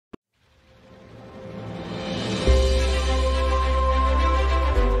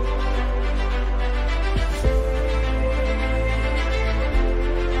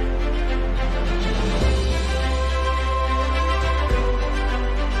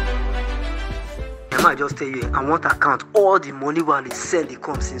I just tell you, I want account. All the money while they send, they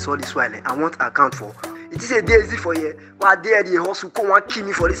come since all this while. I want account for. It is a day easy for you. While they the hustle, come and kill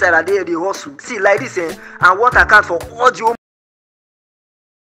me for this side. I dare the hustle. See like this, I want account for all the.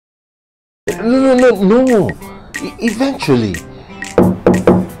 No. Eventually.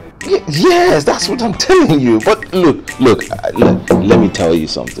 Yes, that's what I'm telling you. But look, let me tell you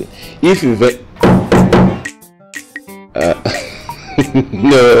something. If you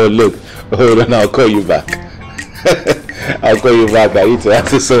no, look, hold on, I'll call you back. I'll call you back. I need to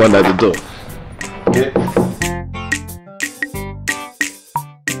answer someone at the door. Okay.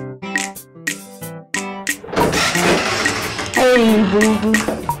 Hey, boo.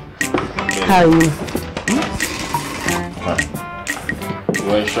 How are you? You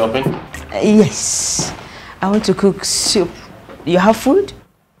went shopping? Yes. I want to cook soup. Do you have food?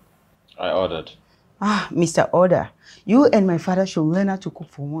 I ordered. Mr. Order. You and my father should learn how to cook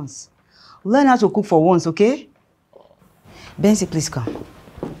for once. Learn how to cook for once, okay? Benzi, please come.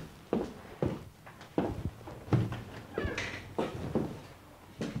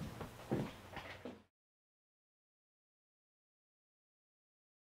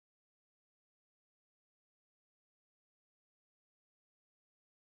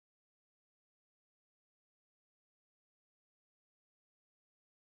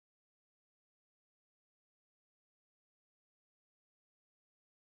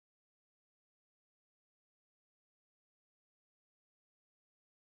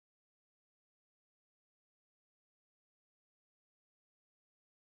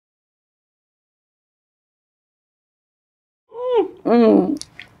 The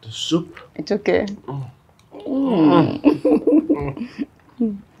soup? It's okay.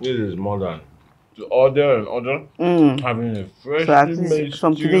 This is more than to order and order. Having a fresh so at least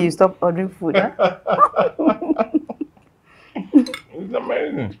from today you stop ordering food, huh? It's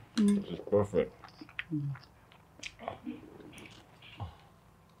amazing. It's perfect.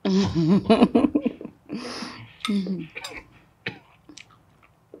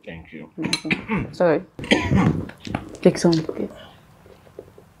 Thank you. Sorry. Take some. Okay.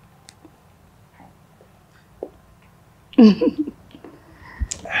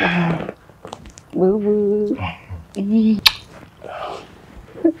 Boo boo.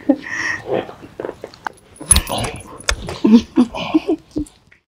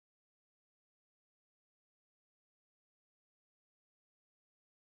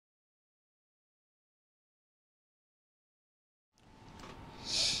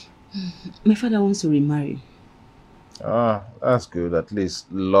 My father wants to remarry. That's good. At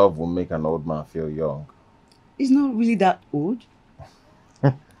least love will make an old man feel young. He's not really that old.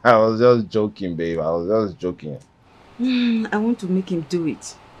 I was just joking, babe. I was just joking. I want to make him do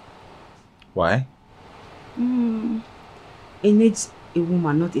it. Why? He needs a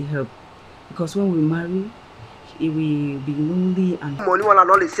woman, not a help. Because when we marry, he will be lonely and... Money one and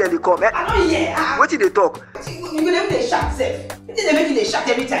all they send, they come. I don't hear. What did they talk? You go they shout, sef. They make you they shout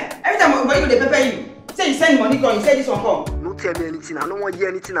every time. Every time when you they pepper you. Say you send money, come. You say this one come. No tell me anything. I don't want to hear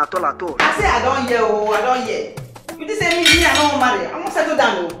anything at all. I say I don't hear. Oh, I don't hear. You just say me I don't marry. I'm gonna settle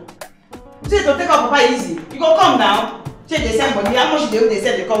down. Oh. You say to take up papa easy. You go come now. Say they send money. How much they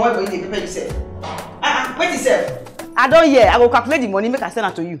send? They come. Why go you they pepper yourself? Wait yourself. I don't hear. I will calculate the money. Make I send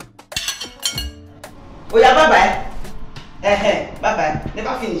it to you. Oh yeah, bye bye. Bye bye.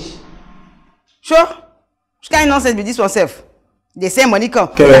 Never finish. Sure. Which kind of nonsense be this one self? They send money come.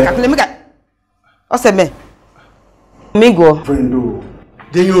 Okay. Calculate. Make I. What's that man? Mingo. Friendo.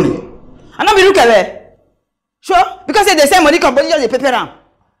 Denyori. I don't be look at her. Sure? Because they send money come, but you just pay around.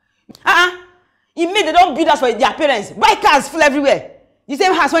 He made they don't build us for their parents. Why cars full everywhere? The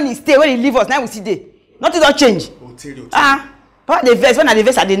same house when he stay, when he leave us, now we see day. Nothing don't change. But the verse, when I the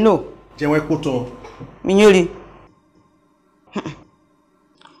verse, I didn't know. Jenwe koto. Minyoli.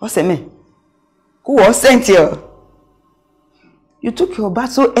 What's that man? Who was sent here? You took your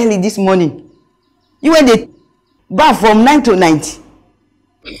bath so early this morning. You went the bath from 9 to 90.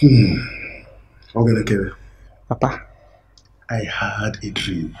 Okay. Papa. I had a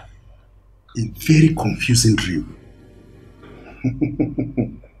dream. A very confusing dream.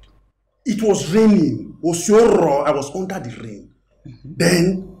 It was raining. Osioro, I was under the rain.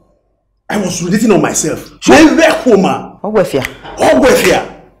 Then I was relating on myself. Ogwefia.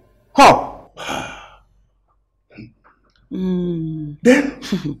 Then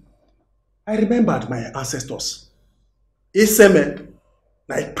I remembered my ancestors.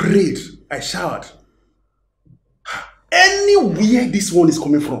 I prayed, I showered. Anywhere this one is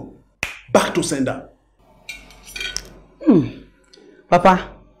coming from, back to sender. Papa,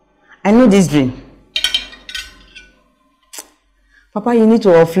 I know this dream. Papa, you need to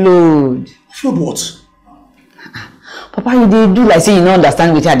offload. Showed what? Papa, you dey do like say you don't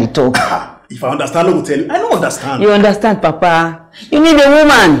understand what they talk. If I understand, I will tell you. I don't understand. You understand, Papa? You need a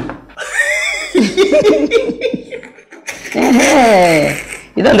woman.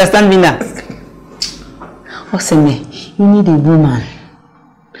 You don't understand me now. Oseme, you need a woman.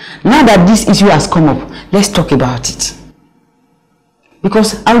 Now that this issue has come up, let's talk about it.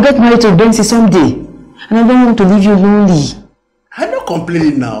 Because I'll get married to Bensi someday, and I don't want to leave you lonely. I'm not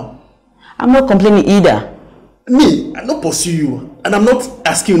complaining now. I'm not complaining either. Me, I don't pursue you, and I'm not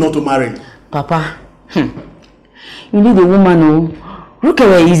asking you not to marry. Papa, you need a woman who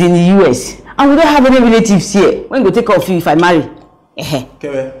Rukewe is in the US, and we don't have any relatives here. When go take care of you if I marry?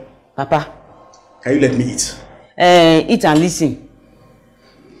 Kewe, Papa, can you let me eat? Eat and listen.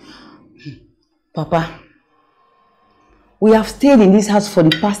 Papa, we have stayed in this house for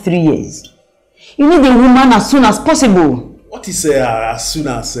the past 3 years. You need a woman as soon as possible. What is as soon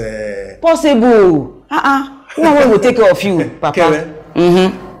as... Possible. Woman will take care of you, Papa.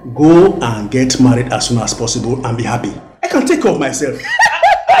 Go and get married as soon as possible and be happy. I can take care of myself.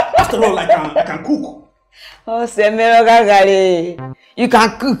 After all, I can cook. Oh, Semero Gagare. You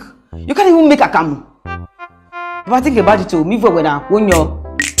can cook. You can't even make a kamu. If I think about it too, me for when you're...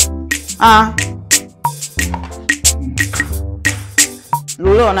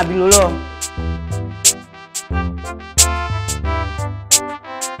 Lolo, Nabi Lolo.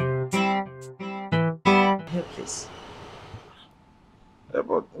 Please. Yeah,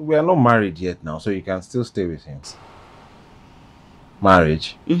 but we are not married yet now, so you can still stay with him.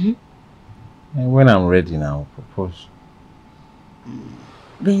 Marriage? And when I'm ready now, I'll propose.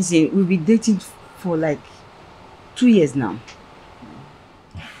 Benzi, we'll be dating for like 2 years now.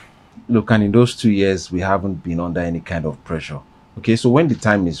 Look, and in those 2 years, we haven't been under any kind of pressure. Okay, so when the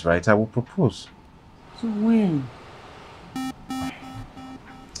time is right, I will propose. So when?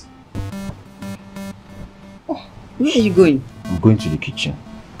 Oh, where are you going? I'm going to the kitchen.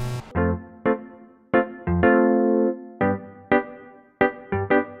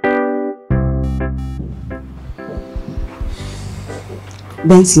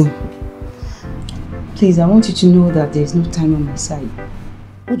 Benson, please, I want you to know that there is no time on my side.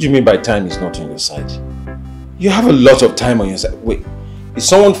 What do you mean by time is not on your side? You have a lot of time on your side. Wait, is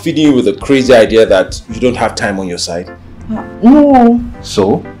someone feeding you with a crazy idea that you don't have time on your side? No.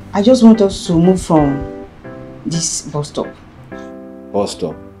 So? I just want us to move from this bus stop. Bus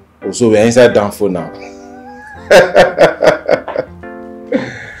stop? Oh, so we're inside Danfo now.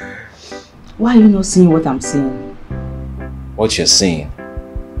 Why are you not seeing what I'm saying? What you're saying?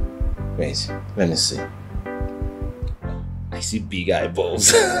 Wait, let me see. I see big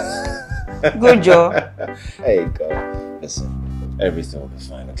eyeballs. Good job. There you go. Listen, everything will be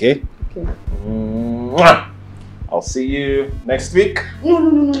fine, okay? Okay. I'll see you next week.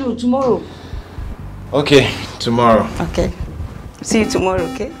 No, tomorrow. Okay, tomorrow. Okay. See you tomorrow,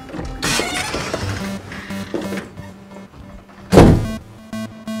 okay?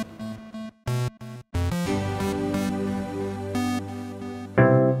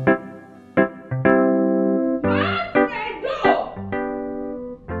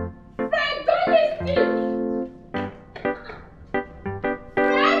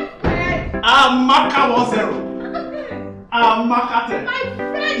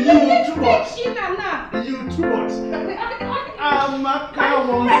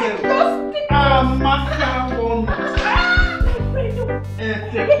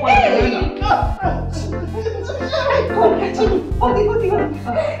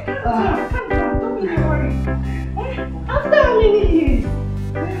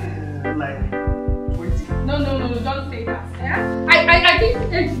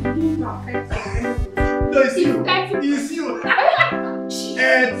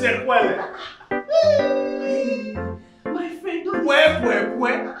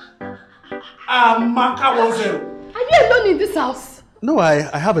 No, I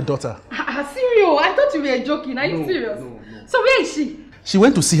have a daughter. Serious? I thought you were joking. Are you serious? No. So where is she? She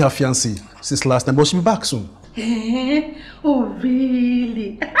went to see her fiancé since last time, but she'll be back soon. Oh,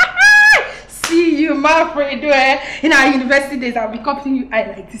 really? See you, my friend. In our university days, I'll be copying you eye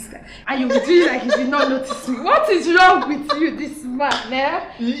like this. And you'll be doing like you did not notice me. What is wrong with you, this man, eh?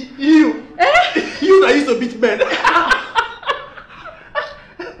 You that used to beat men.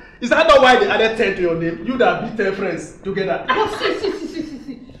 Is that not why they added 10 to your name? You that beat 10 friends together. Oh, see.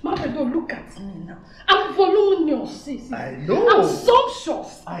 My friend, don't look at me now. I'm voluminous. See. I know. I'm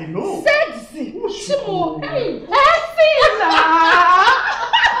sumptuous. I know. Sexy. Shimo. Hey, see now.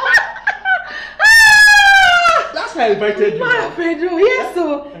 That's why I invited you. My friend, yes,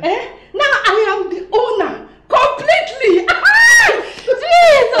 so. Now I am the owner. Completely.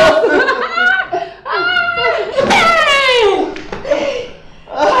 Jesus.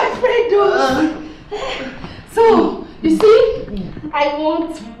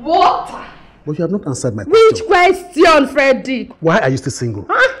 But you have not answered my Which question. question, Freddy? Why are you still single?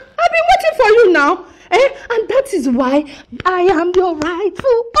 Huh? I've been waiting for you now. And that is why I am your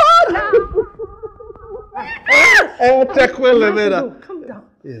rightful owner. Calm down.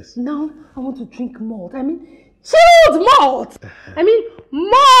 Yes. Now I want to drink malt. I mean, chilled malt. I mean,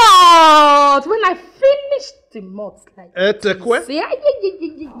 malt. When I finish the malt, like. See,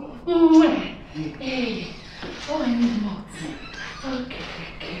 oh, I need malt. Okay.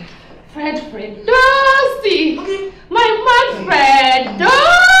 Fred, Dusty. Okay. My man, Fred,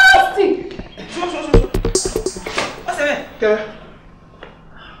 Dusty. Sure. What's the name?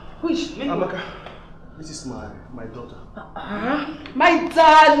 Which? Amaka, this is my daughter. My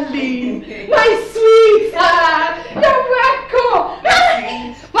darling, my sweetheart, you're welcome.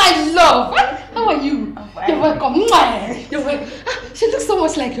 My love, how are you? You're welcome. You're welcome. She looks so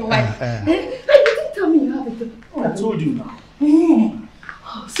much like your wife. You didn't tell me you have it. I told you now.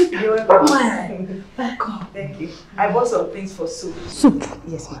 Oh, sit down. You're welcome. Welcome. Thank you. I bought some things for soup. Soup?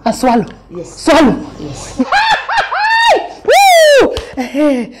 Yes, ma'am. And swallow? Yes. Swallow? Yes. Woo!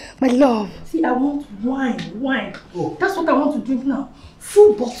 My love. See, I want wine. Oh. That's what I want to drink now.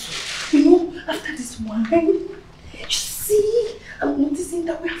 Full bottle. You know, after this wine, you see, I'm noticing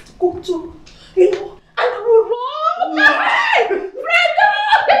that we have to go to, you know, and we run.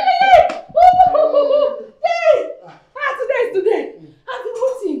 Today. I've been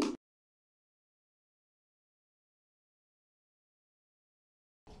waiting.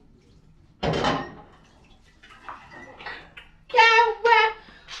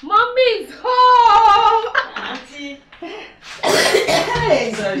 Mommy's home! Auntie.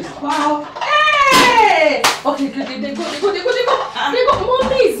 Hey, sorry. Wow. Hey! Okay, they go.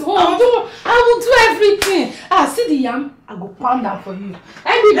 Mommy's home. I will do everything. See the yam? I go pound that for you.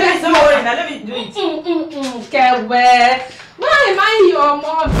 Don't worry, now let me do it. Kewe. Why am I your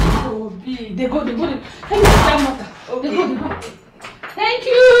mom? Oh, big. They go. Let me do that matter. Okay. They go. Thank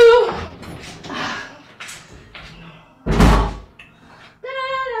you.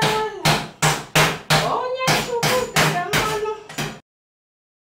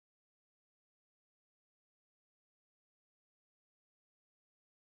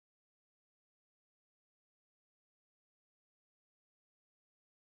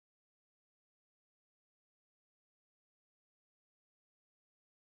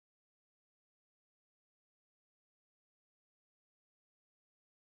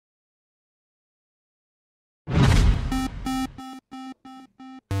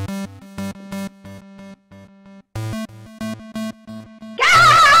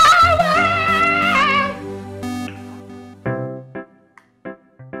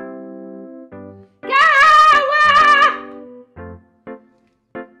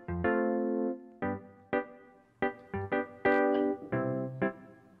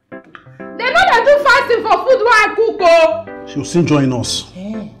 For food while I cook. She'll soon join us.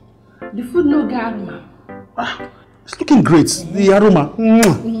 The food no garma. It's looking great. The aroma.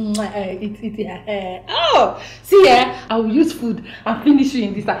 Oh, see I will use food and finish you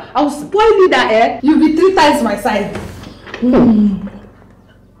in this time. I will spoil you that you'll be 3 times my size.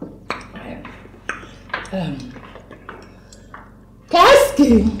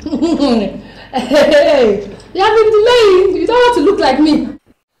 Kasky. Hey, you have been delaying. You don't want to look like me.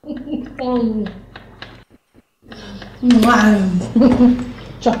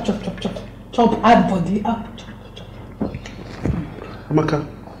 Chop, add body up. Chop. Amaka,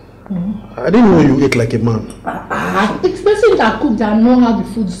 I didn't know you ate like a man. It's person that cook that know how the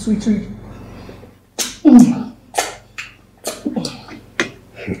food is sweet.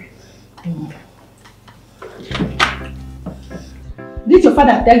 Did your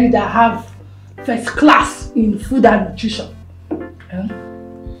father tell you that I have first class in food and nutrition?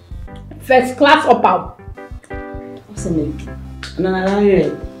 First class up out. What's the name?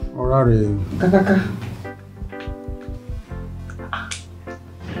 Nanarare. Orare. Kakaka.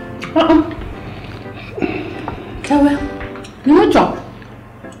 Well, you know chop.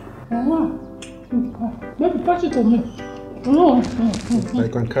 Maybe pass it to me. You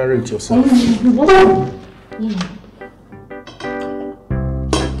can carry it yourself.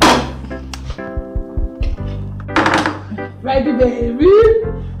 Ready, baby.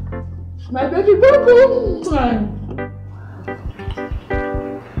 My baby boo.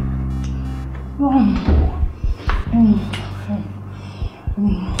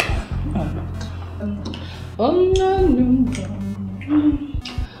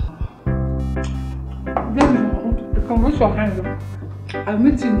 Baby, you can wash your hands. I'll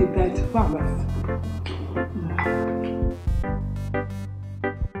meet you in the bed. Bye.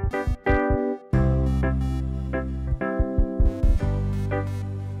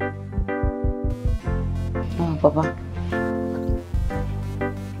 Papa?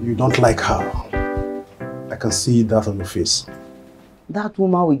 You don't like her. I can see that on your face. That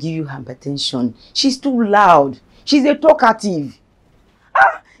woman will give you hypertension. She's too loud. She's a talkative.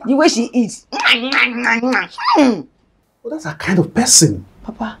 The way she eats. Well, that's a kind of person.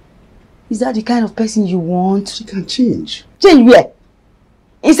 Papa, is that the kind of person you want? She can change. Change where?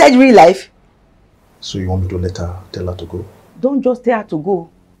 Inside real life? So you want me to tell her to go? Don't just tell her to go.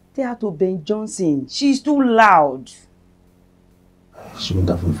 Tell her to Ben Johnson. She's too loud. She wouldn't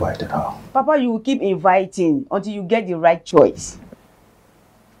have invited her. Papa, you will keep inviting until you get the right choice.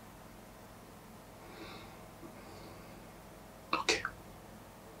 Okay.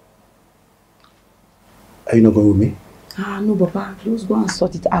 Are you not going with me? No, Papa. Just go and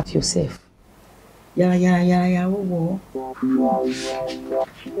sort it out yourself. Yeah, whoa.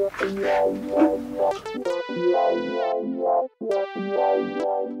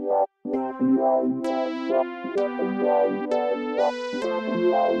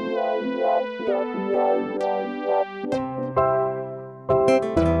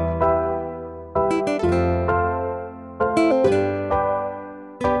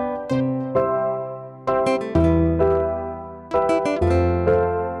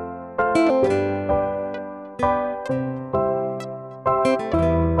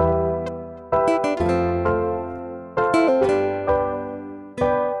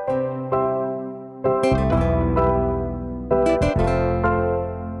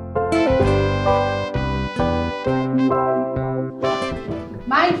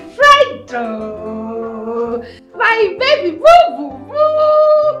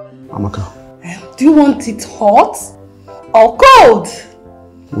 Do you want it hot or cold?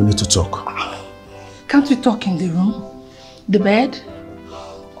 We need to talk. Can't we talk in the room? The bed?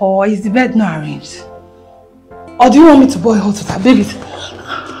 Or is the bed not arranged? Or do you want me to boil hot water, baby?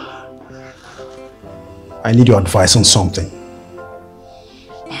 I need your advice on something.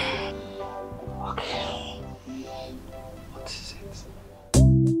 Okay. What is it?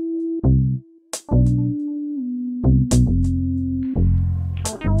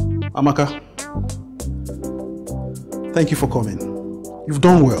 Amaka, thank you for coming. You've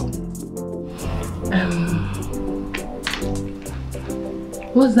done well.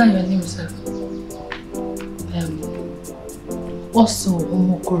 What's that your name, sir? Also,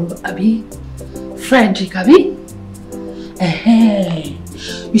 Omokoro, Abi? Frederick, Abi?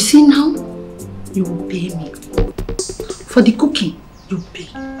 You see now? You will pay me. For the cooking, you pay.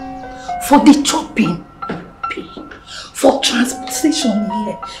 For the chopping, you pay. For transportation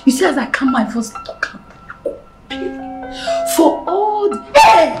here. You see, as I come, my first talk, you pay. For all the...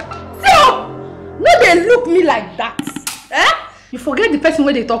 Hey! So! No, they look me like that. You forget the person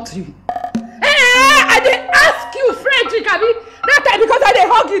when they talk to you. I didn't ask you, Frederick, Abi. That time because I didn't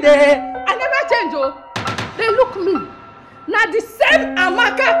hug you there. I never change, oh. They look me. Now the same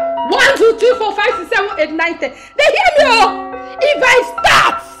Amaka. 1, 2, 3, 4, 5, 6, 7, 8, 9, 10. They hear me, oh. If I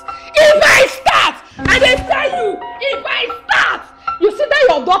start, and they tell you, if I start, you see that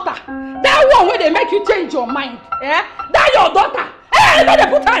your daughter, that one where they make you change your mind, that your daughter. Hey, no, they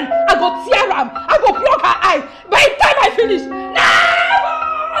put hand. I go tear her. I go block her eye. By the time I finish,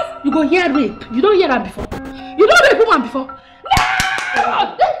 never. You go hear rape. You don't hear that before. You don't rape woman before.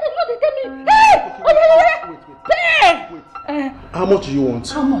 Never. They tell me. Hey, Wait. How much do you want?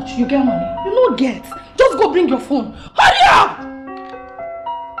 How much? You get money? You no get. Just go bring your phone. Hurry up.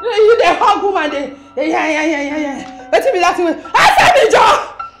 You the hug woman. Yeah. Let's be that way. Answer me,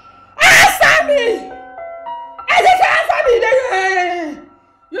 Joe. Answer me.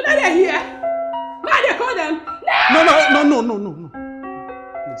 You know they're here. Now they call them. No.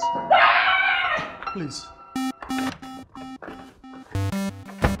 Please.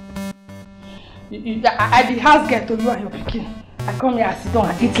 I be house girl to you and your pikin. I come here, I sit down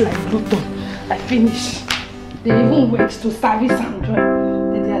and eat like gluten. I finish. They even wait to service and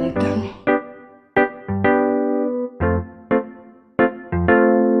join. They tell me.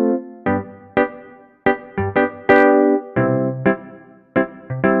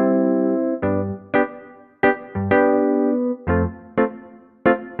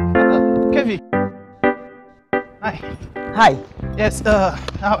 Hi. Yes,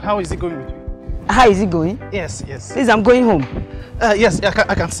 how is it going with you? How is it going? Yes. Please, I'm going home. Yes,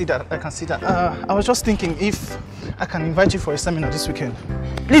 I can see that. I was just thinking if I can invite you for a seminar this weekend.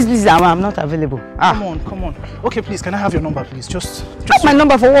 Please, I'm not available. Come on. Okay, please, can I have your number, please? Just my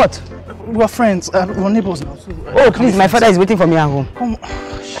number for what? We're friends, we're neighbors now. So, please, my father is waiting for me at home. Come on.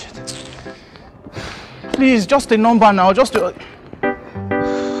 Oh, shit. Please, just a number now, just a...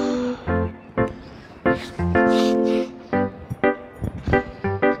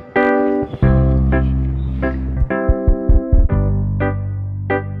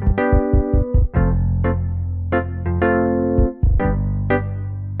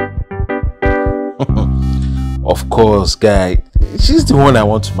 Of course, guy. She's the one I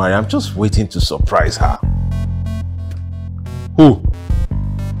want to marry. I'm just waiting to surprise her. Who?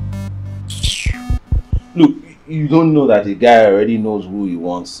 Look, you don't know that the guy already knows who he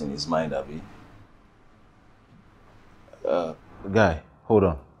wants in his mind, Abby. Guy, hold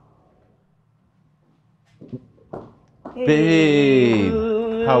on. Hey.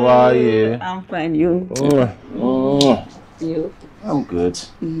 Babe, how are you? I'm fine, you? You? I'm good.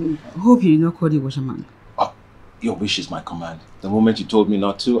 Hope you did not call the washerman. Oh, your wish is my command. The moment you told me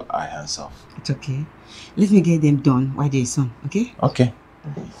not to, I hands off. It's okay. Let me get them done while there is sun, okay? Okay.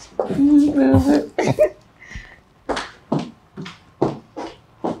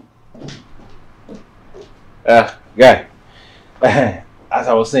 Guy, as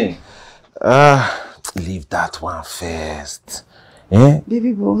I was saying, leave that one first. Eh?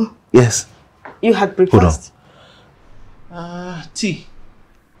 Baby boy. Yes. You had breakfast? Hold on. Tea.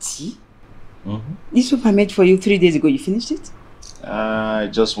 Tea? This soup I made for you 3 days ago, you finished it? I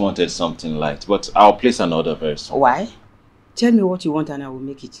just wanted something light, but I'll place an order very soon. Why? Tell me what you want and I will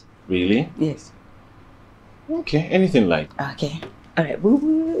make it. Really? Yes. Okay, anything light. Okay. Alright, boo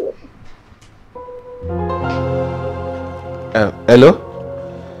boo. Hello?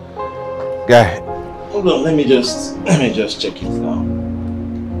 Guy, hold on, let me just check it now.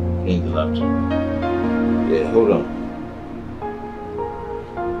 In the laptop. Yeah, hold on.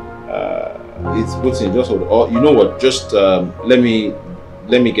 It's putting, just hold on. Oh, you know what? Just let me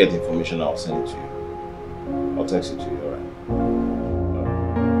get the information, I'll send it to you. I'll text it to you, alright?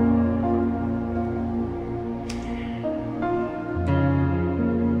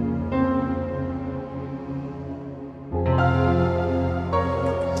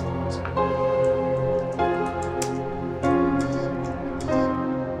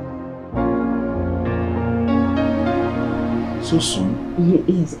 So soon?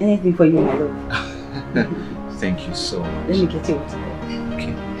 Yes, anything for you, my love. Thank you so much. Let me get you.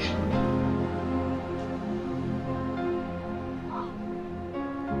 Okay.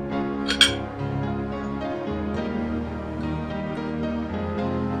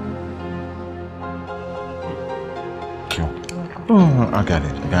 Oh, I got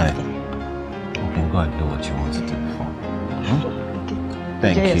it. You can go and do what you want to do before. Okay.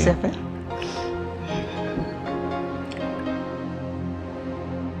 Thank Enjoy you. yourself, eh?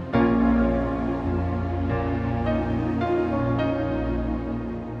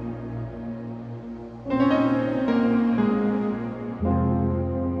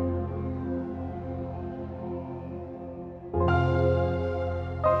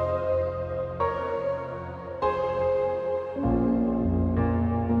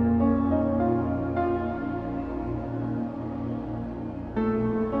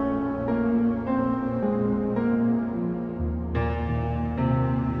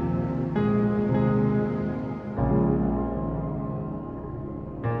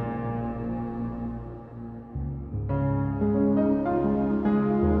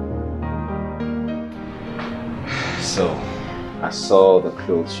 So, I saw the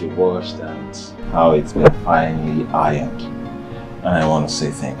clothes you washed and how it's been finely ironed. And I want to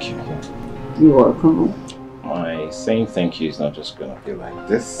say thank you. You're welcome. My saying thank you is not just going to be like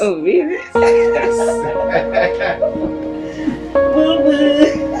this. Oh, really?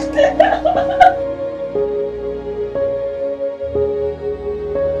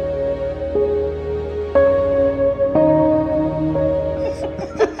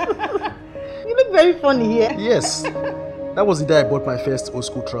 You look very funny here. Yes. That was the day I bought my first old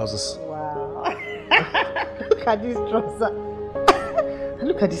school trousers. Wow. Look at this trouser.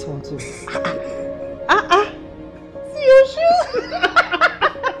 Look at this one too. See your shoes.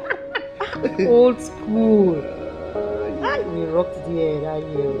 Old school. We rocked the air that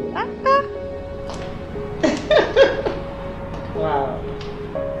year. Wow.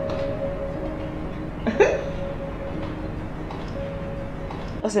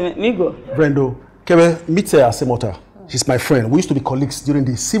 What's it, me go? Brendo, Kebe, meet her at Semota. She's my friend. We used to be colleagues during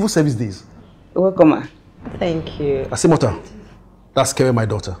the civil service days. Welcome, ma. Thank you. Asemota, that's Kebe, my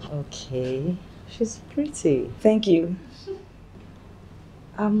daughter. Okay. She's pretty. Thank you.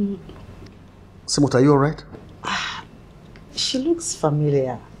 Semota, are you alright? She looks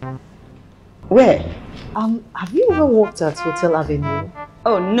familiar. Where? Have you ever worked at Hotel Avenue?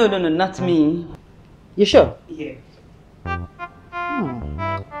 Oh, no, not me. You sure? Yeah.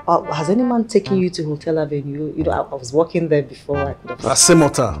 Has any man taken you to Hotel Avenue? You know, I was working there before. I could have.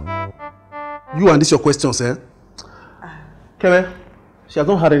 Asemota, you and this your questions, eh? Kebe, she has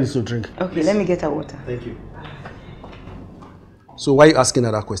not had anything to drink. Okay, let me get her water. Thank you. So why are you asking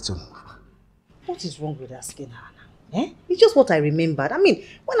her that question? What is wrong with asking her now? It's just what I remembered. I mean,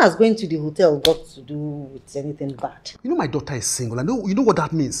 when I was going to the hotel, got to do with anything bad. You know my daughter is single. I know, you know what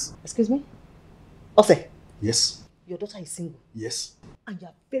that means? Excuse me? Ose. Yes. Your daughter is single. Yes. And you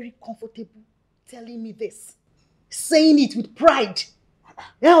are very comfortable telling me this. Saying it with pride.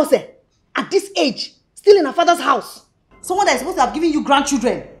 Yeah, Ose. At this age, still in her father's house. Someone that is supposed to have given you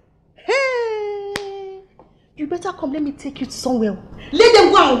grandchildren. Hey! You better come, let me take you to somewhere. Let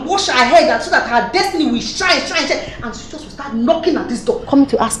them go and wash her head so that her destiny will shine. And she just will start knocking at this door, coming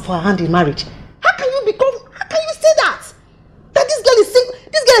to ask for her hand in marriage. How can you say that? That this girl is single.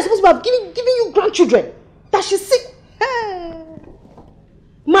 This girl is supposed to have given you grandchildren. That she's sick. Hey.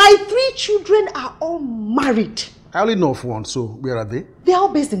 My 3 children are all married. I only know of one, so where are they? They are all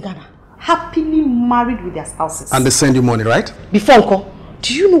based in Ghana. Happily married with their spouses. And they send you money, right? Before, Uncle,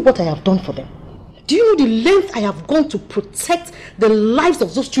 do you know what I have done for them? Do you know the length I have gone to protect the lives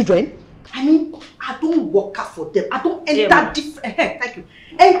of those children? I mean, I don't work out for them. I don't enter different. Thank you.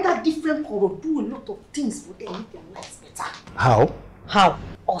 Enter different corridor, do a lot of things for them, make their lives better. How? How?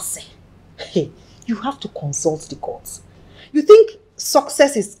 Ose. Hey, you have to consult the courts. You think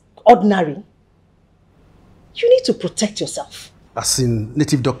success is ordinary? You need to protect yourself. As in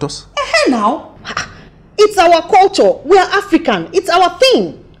native doctors? Now, it's our culture. We are African. It's our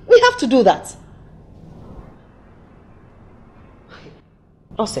thing. We have to do that.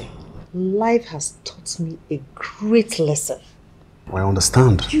 Ose, life has taught me a great lesson. I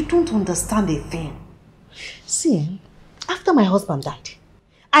understand. You don't understand a thing. See, after my husband died,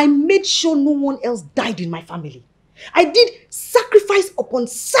 I made sure no one else died in my family. I did sacrifice upon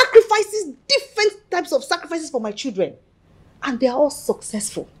sacrifices, different types of sacrifices for my children. And they are all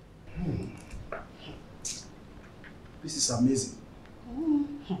successful. This is amazing.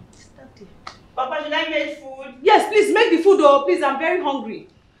 Papa, should I make food? Yes, please make the food, oh, please. I'm very hungry.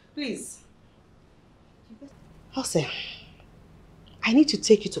 Please. Jose, I need to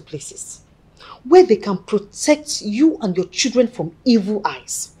take you to places where they can protect you and your children from evil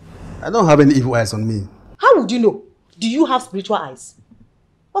eyes. I don't have any evil eyes on me. How would you know? Do you have spiritual eyes?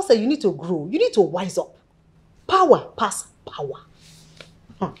 Jose, you need to grow. You need to wise up. Power pass power.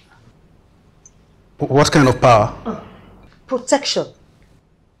 What kind of power? Protection.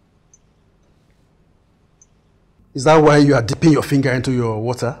 Is that why you are dipping your finger into your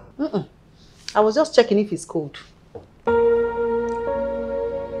water? I was just checking if it's cold.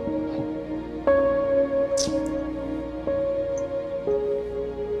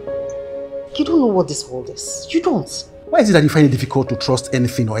 You don't know what this world is. You don't. Why is it that you find it difficult to trust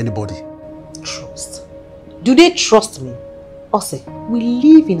anything or anybody? Trust. Do they trust me? Ose, we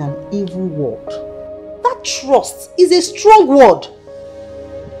live in an evil world. That trust is a strong word.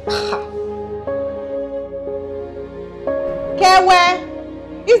 Kewe,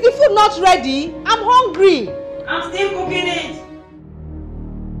 is the food not ready? I'm hungry. I'm still cooking it.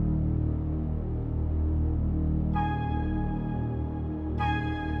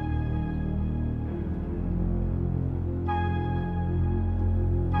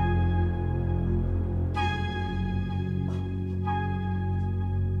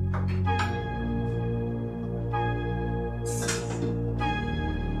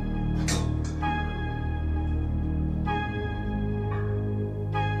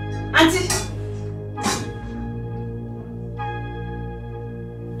 Auntie,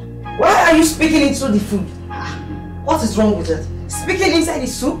 why are you speaking into the food? What is wrong with it? Speaking inside the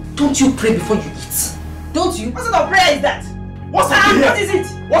soup? Don't you pray before you eat? Don't you? What sort of prayer is that? What's happening here? What is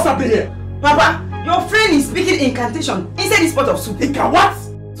it? What's happening here? Papa, your friend is speaking incantation inside this pot of soup. What?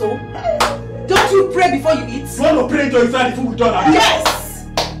 So, don't you pray before you eat? You want to pray into inside the food we done? Yes!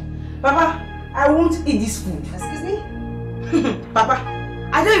 Papa, I won't eat this food. Excuse me? Papa,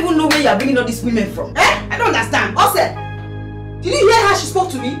 I don't even know where you are bringing all these women from. I don't understand. Ose, did you hear how she spoke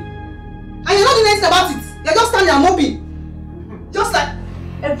to me? And you're not doing anything about it. You're just standing and moping. Just like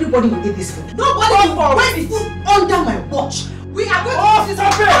everybody will eat this food. Nobody will eat food under my watch. We are going to eat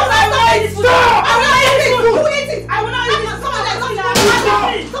this food. I will not eat this food. I will not eat this food. Who eat it? I will not eat this food.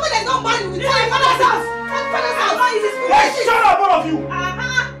 Someone that's not married with my father's house. My father's house. I will not eat this food. Shut up, all of you!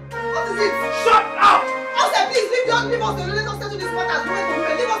 What is it? Shut up! Ose, please leave us alone. Let us settle this matter.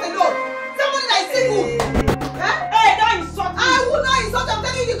 Leave us alone. Somebody that is single. Hey, don't insult me. I will not insult you. I'm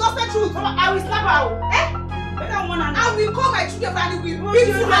telling you the gospel truth. I will slap her. I will call my children and we will beat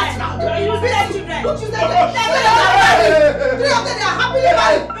you right now. You use their children. Don't use them. Three of them they are happily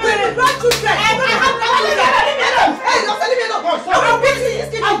married. With grandchildren. Hey, don't tell me alone. I will beat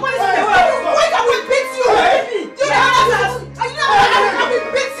you. I will beat you. Wait, I will beat you. Do you know how I will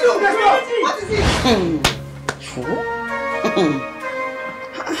beat you? What is it?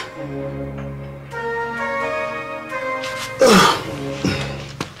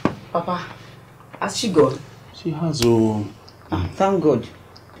 Papa, has she gone? She has, oh. Thank God.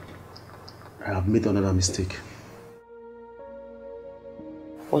 I have made another mistake.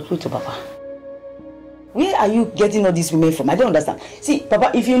 Wait, Papa. Where are you getting all these women from? I don't understand. See,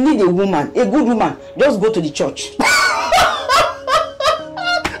 Papa, if you need a woman, a good woman, just go to the church.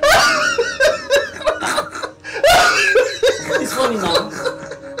 It's funny now.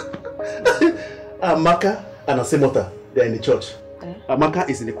 Amaka and Asemota, they are in the church. Amaka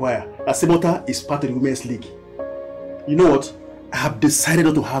is in the choir. Asemota is part of the women's league. You know what? I have decided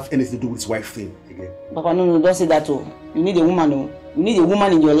not to have anything to do with his wife thing again. Papa, no, don't say that. Oh. You need a woman. Oh. You need a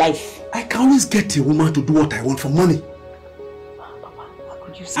woman in your life. I can always get a woman to do what I want for money. Papa, how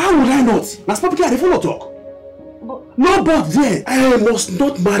could you say How would I not? That's probably I follow talk. But, No, but there, I must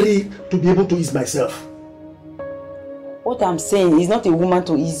not marry to be able to ease myself. what I'm saying is not a woman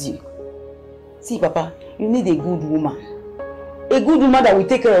to ease you. See, Papa, you need a good woman. A good woman that will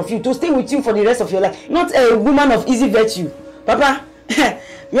take care of you, to stay with you for the rest of your life. Not a woman of easy virtue. Papa,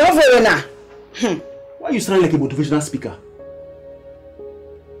 you're for now. Why are you sounding like a motivational speaker?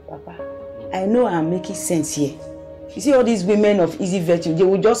 Papa, I know I'm making sense here. You see all these women of easy virtue, they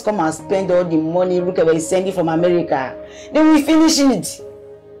will just come and spend all the money Rukawa is sending from America. They will finish it.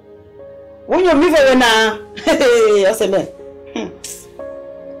 When you move away now, hey,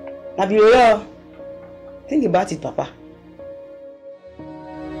 think about it, Papa.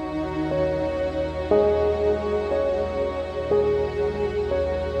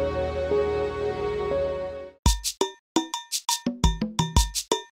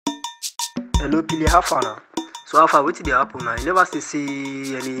 Hello, Pili, how far now? So how far? What did they happen now? You never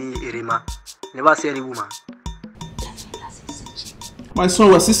see any Irima? Never see any woman? My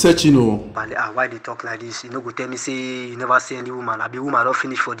son, we're still searching, oh. Why they talk like this? You know, go tell me say you never see any woman. I be woman don't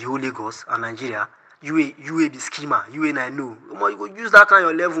finish for the whole Lagos and Nigeria. You be schema. You ain't I know. You go use that kind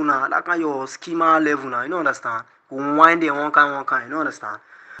of level now. That kind of your schema level now. You don't understand? Go wind them one kind. You don't understand?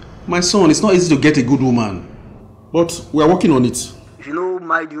 My son, it's not easy to get a good woman. But we are working on it. If you know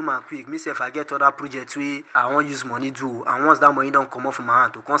my woman quick, me say if I get other projects where I won't use money do, and once that money don't come off from my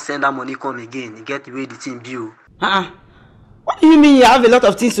hand, to come send that money come again, you get the way the thing build. What do you mean you have a lot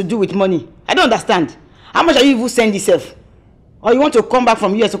of things to do with money? I don't understand. How much are you even send yourself? Or you want to come back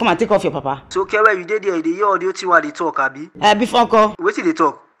from US to come and take off your papa? So okay, well, you did there, you hear all the what they talk, Abi? Before call. Wait till they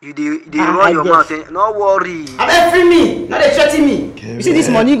talk. You run your mouth. No worry. I'm free me. Not they threaten me. Kebe. You see this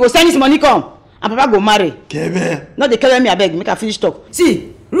money, go send this money come. And papa go marry. Kebe. Not they carry me, I beg, make a finish talk.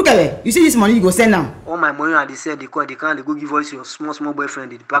 See, look at it. You see this money you go send now. All my money and they send they go give us your small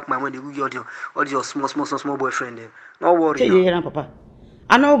boyfriend. They pack my money, they go give all your small boyfriend. No worry. Okay, yeah, papa.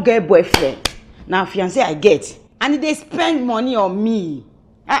 I don't get boyfriend. Now fiancé I get. And they spend money on me.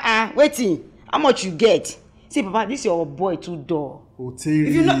 Waiting. How much you get? See, papa, this your boy too dull. If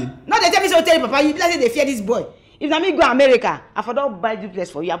you know, not they tell me so tell you, papa, you like they fear this boy. If na me go America, I for don't buy duplex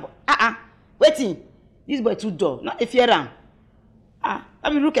for you. Waiting. This boy too dull. Not a fear him. I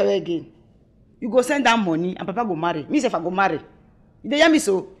will look away again. You go send that money and papa go marry. Me if I go marry. You hear me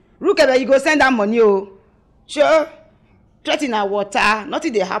so? Look away, you go send that money, oh. Sure. Threaten our water,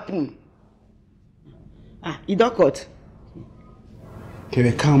 nothing they happen. You don't cut. Can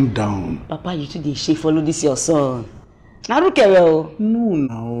we calm down? Papa, you too they follow this your son. Now look away.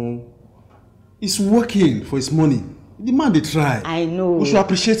 No. It's working for his money. The man they try. I know. We should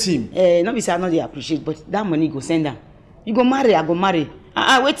appreciate him. Not be say I know they appreciate, but that money go send them. You go marry, I go marry.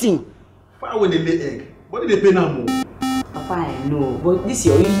 Waiting. Why when they lay egg? What did they pay now? Papa, I know, but this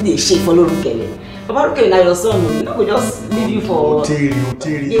your you they follow Rukele. Papa Rukele now your son, you know, we just leave you for.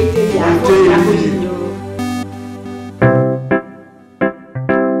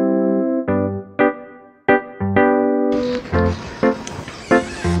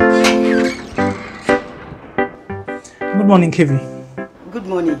 Good morning, Kevi. Good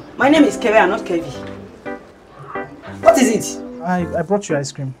morning. My name is Kevi, not Kevi. What is it? I brought you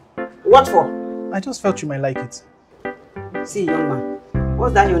ice cream. What for? I just felt you might like it. See, young man,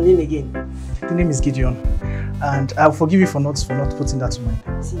 what's that your name again? The name is Gideon, and I'll forgive you for not putting that to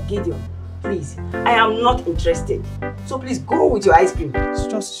mind. See, Gideon, please, I am not interested. So please go with your ice cream. It's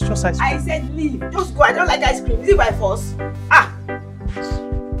just ice cream. I said leave. Just go. I don't like ice cream. Is it by force?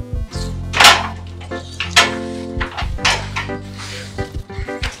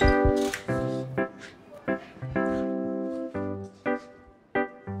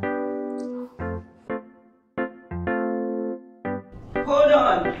 Hold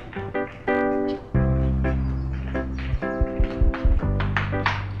on.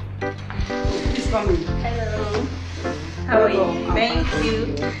 Please come in. Hello. How are you? Thank you.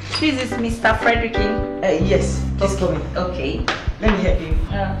 This is Mr. Frederick. Yes, please come in. Okay. Let me help you.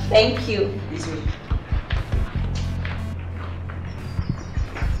 Thank you. This way.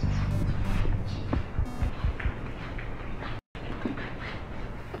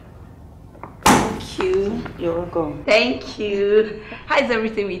 Thank you. You're welcome. Thank you. How is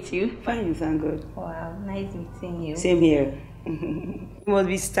everything with you? Fine, thank God. Wow, nice meeting you. Same here. You must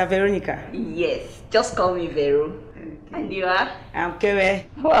be Sister Veronica. Yes, just call me Vero. Okay. And you are? I'm Kewe.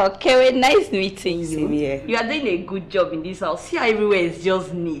 Well, Kewe, nice meeting you. Same here. You are doing a good job in this house. See how everywhere is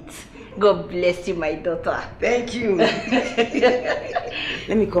just neat. God bless you, my daughter. Thank you.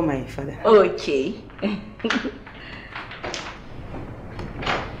 Let me call my father. Okay.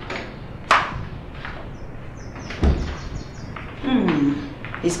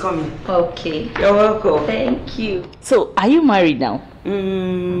 He's coming. Okay. You're welcome. Thank you. So, are you married now?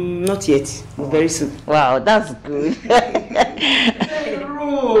 Not yet. Very soon. Wow, that's good.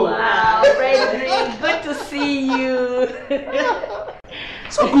 Wow, Frederick, good to see you.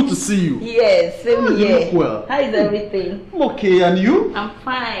 So good to see you. Yes, same here. You look well. How is everything? I'm okay, and you? I'm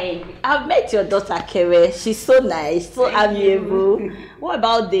fine. I've met your daughter Kewe. She's so nice, so amiable. What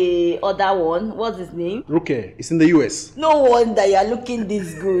about the other one? What's his name? Roke. It's in the US. No wonder you're looking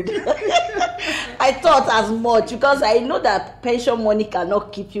this good. I thought as much because I know that pension money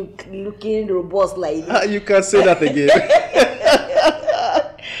cannot keep you looking robust like this. You can say that again.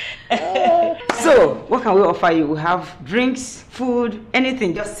 So, what can we offer you? We have drinks, food,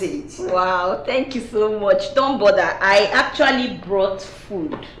 anything. Just say it. Wow, thank you so much. Don't bother. I actually brought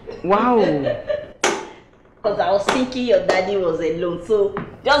food. Wow. Because I was thinking your daddy was alone. So,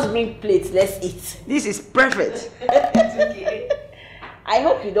 just bring plates. Let's eat. This is perfect. Okay. I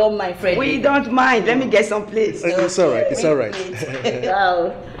hope you don't mind, Freddy. We don't mind. Let me get some plates. It's all right. It's all right.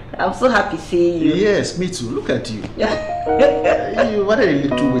 Wow. I'm so happy seeing you. Yes, me too. Look at you. You wanted a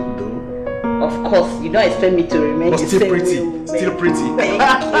little weight though. Of course, you don't expect me to remain But the still same pretty. way. Still pretty. Thank you.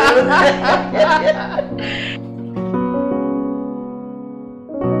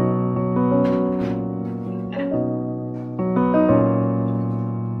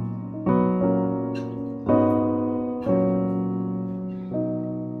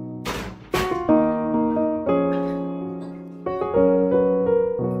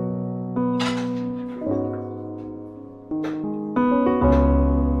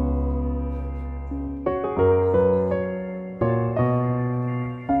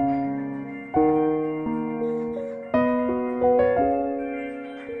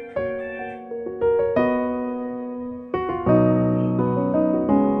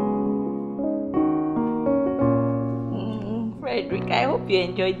 I hope you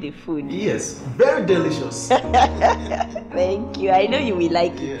enjoyed the food. Yes, very delicious. Thank you. I know you will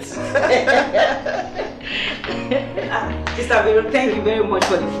like it. Sister Vero, thank you very much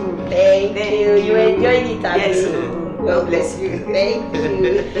for the food. Thank you. You enjoyed it, yes. God bless you. Thank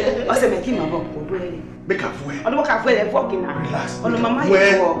you. Also, make him a book. Make a voix. I don't want to work in now. Relax. Oh no, Mama, you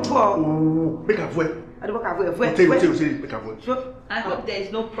work. Make a voix. I don't want to work. Make a voix. I hope there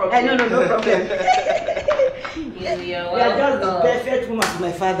is no problem. No problem. You're You are just the perfect woman to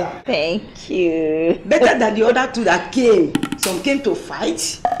my father. Thank you. Better than the other two that came. Some came to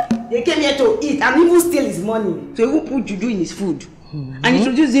fight. They came here to eat and even steal his money. So who put juju in his food and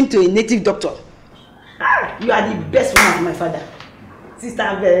introduced him to a native doctor. You are the best woman to my father.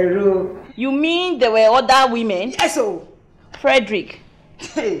 Sister Vero. You mean there were other women? Yes, so. Frederick.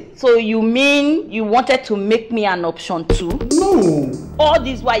 So you mean you wanted to make me an option too? No. All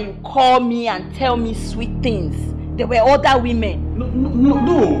this while you call me and tell me sweet things. There were other women. No.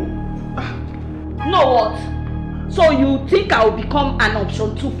 No what? So you think I will become an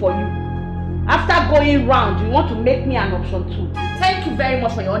option 2 for you? After going round, you want to make me an option 2. Thank you very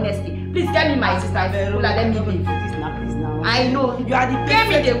much for your honesty. Please get me my sister Vero. Let me leave. Please now. I know. You are the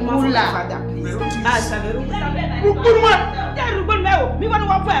perfect woman for my father, please. Sister Vero.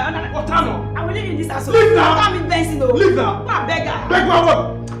 I will leave in this house. Leave now. Come with Benson. Leave now. What a beggar. Beg my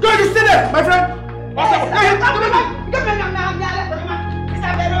word. Go and stay there, my friend.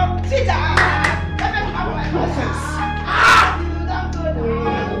 Sister Vero. Sweetheart. Nonsense.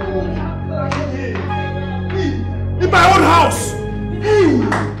 In my own house. Hey.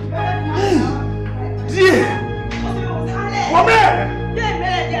 Dear. Come here.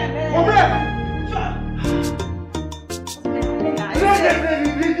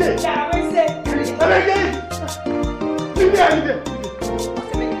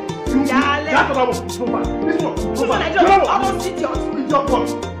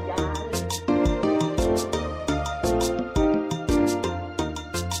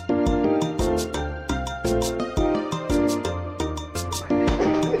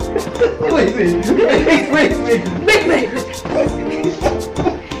 I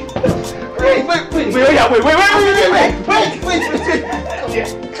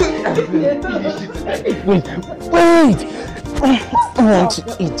want to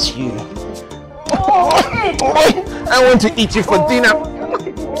eat you. I want to eat you for dinner.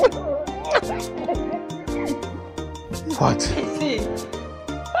 What?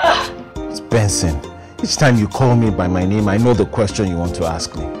 It's Benson. Each time you call me by my name, I know the question you want to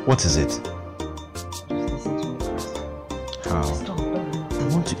ask me. What is it? How? I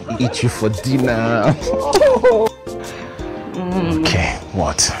want to eat you for dinner. Okay,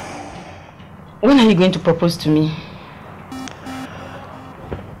 what? When are you going to propose to me?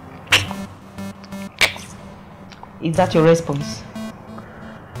 Is that your response?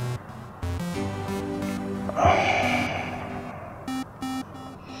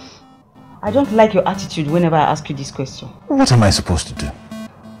 I don't like your attitude whenever I ask you this question. What am I supposed to do?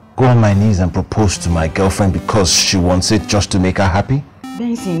 Go on my knees and propose to my girlfriend because she wants it just to make her happy?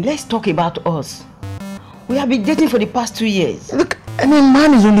 Benson, let's talk about us. We have been dating for the past 2 years. Look, I mean,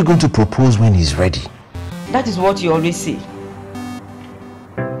 man is only going to propose when he's ready. That is what you always say.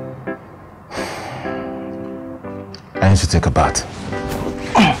 I need to take a bath.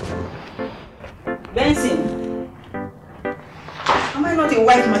 Benson, am I not a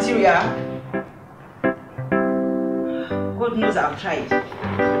white material? God knows I've tried.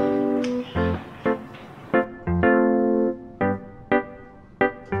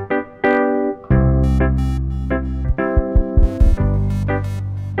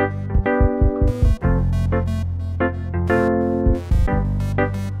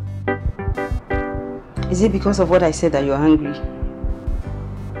 Is it because of what I said that you're hungry?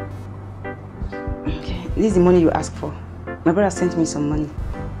 Okay, this is the money you asked for. My brother sent me some money.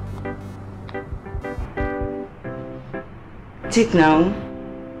 Take now.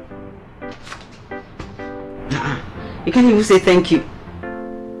 You can't even say thank you.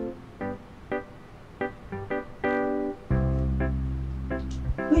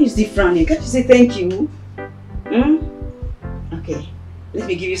 Why are you still frowning? Can't you say thank you? Okay, let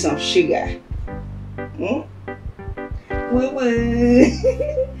me give you some sugar. Woo woo.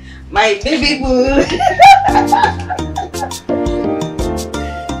 My baby boo.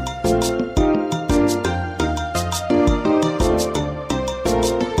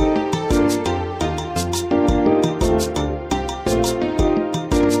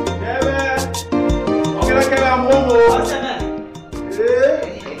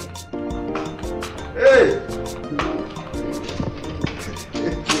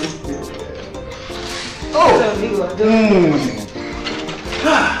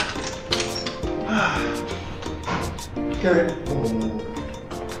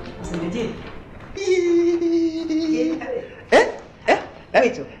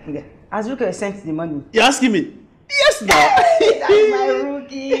 Azuka sent the money. You're asking me? Yes, now. That's my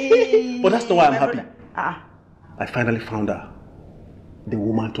rookie. But that's not why I'm happy. I finally found her. The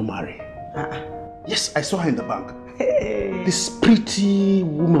woman to marry. Yes, I saw her in the bank. Hey. This pretty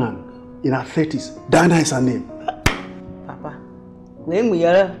woman in her 30s. Diana is her name. Papa, when we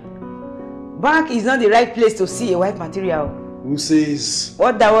are, bank is not the right place to see a white material. Who says?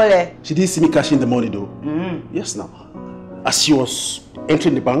 What the hell? She didn't see me cashing the money though. Yes, now. As she was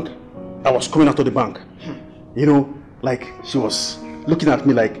entering the bank, I was coming out of the bank. You know, like she was looking at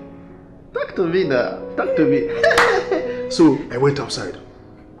me like, talk to me now, talk to me. So I went outside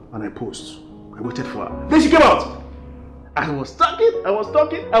and I posed. I waited for her. Then she came out. I was talking.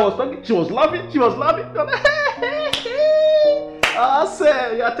 She was laughing. Oh,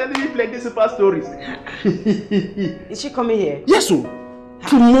 sir, you are telling me plenty super stories. Is she coming here? Yes, sir.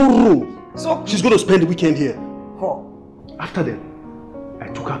 Tomorrow. So she's going to spend the weekend here. After that, I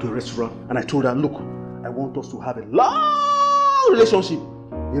took her to a restaurant and I told her, look, I want us to have a long relationship.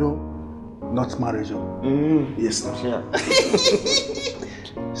 You know, not marriage. Yes, no. Sure.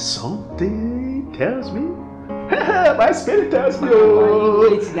 Something tells me, my spirit tells me,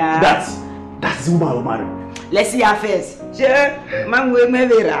 that's the woman I will marry. Let's see her face.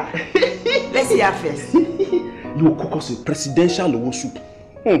 Let's see her face. You will cook us a presidential owo soup.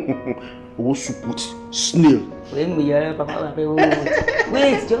 Owo soup with snail.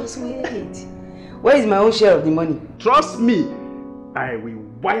 Wait, just wait. Where is my own share of the money? Trust me, I will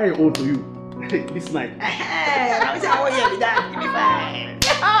wire it all to you this night.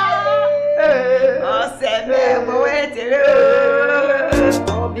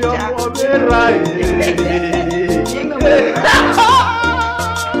 Give me 5.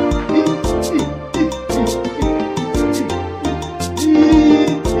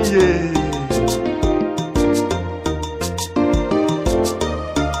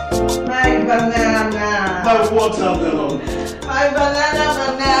 banana. My watermelon. My banana.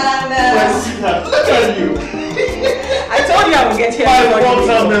 My sweetheart, look at you. I told you I would get here. My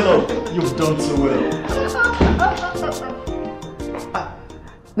watermelon. You've done so well.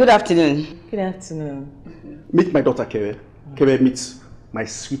 Good afternoon. Good afternoon. Meet my daughter, Kewe. Kewe meets my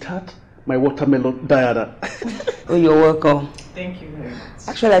sweetheart, my watermelon, Diana. Oh, you're welcome. Thank you very much.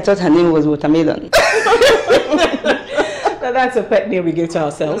 Actually, I thought her name was Watermelon. Now that's a pet name we give to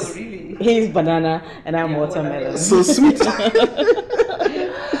ourselves. Oh, really? He's banana and I'm watermelon. So sweet.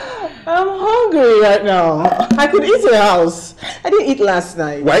 I'm hungry right now. I could eat in the house. I didn't eat last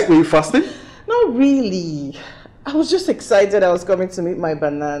night. Why? Were you fasting? Not really. I was just excited I was coming to meet my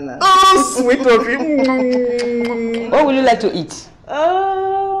banana. Oh, sweet of you. What would you like to eat?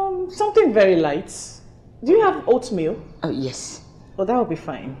 Something very light. Do you have oatmeal? Oh, yes. Oh, that will be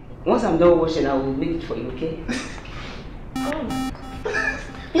fine. Once I'm done washing, I will make it for you, okay? Oh.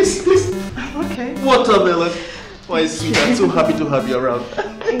 Please, please. Okay. Watermelon. My sweetheart, so happy to have you around.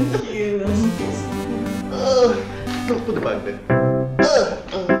 Thank you. Don't put the bag there.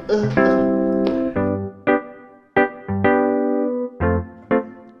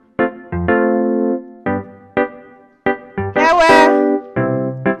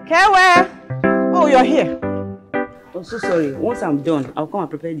 Kewe! Oh, you're here. I'm so sorry. Once I'm done, I'll come and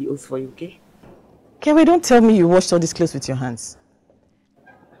prepare the oats for you, okay? Kewe, don't tell me you washed all these clothes with your hands.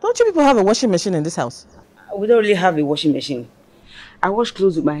 Don't you people have a washing machine in this house? We don't really have a washing machine. I wash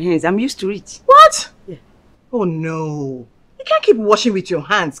clothes with my hands. I'm used to it. What? Yeah. Oh, no. You can't keep washing with your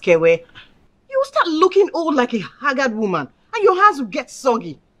hands, Kewe. You'll start looking old like a haggard woman, and your hands will get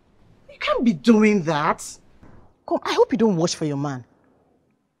soggy. You can't be doing that. Come, I hope you don't wash for your man.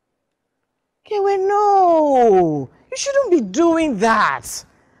 Kewe, no. You shouldn't be doing that.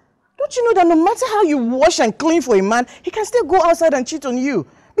 Don't you know that no matter how you wash and clean for a man, he can still go outside and cheat on you?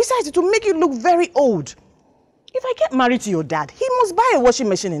 Besides, it will make you look very old. If I get married to your dad, he must buy a washing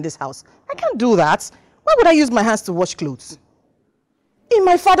machine in this house. I can't do that. Why would I use my hands to wash clothes? In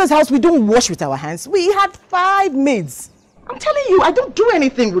my father's house, we don't wash with our hands. We had 5 maids. I'm telling you, I don't do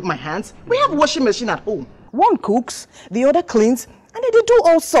anything with my hands. We have a washing machine at home. One cooks, the other cleans, and then they do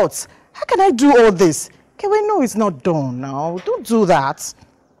all sorts. How can I do all this? Okay, well, no, it's not done now. Don't do that.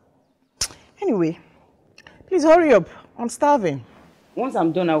 Anyway, please hurry up. I'm starving. Once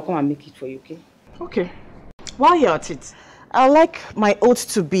I'm done, I'll come and make it for you, okay? Okay. While you're at it, I like my oats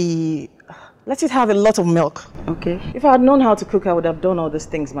to be... Let it have a lot of milk. Okay. If I had known how to cook, I would have done all these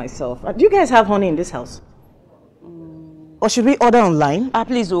things myself. Do you guys have honey in this house? Or should we order online?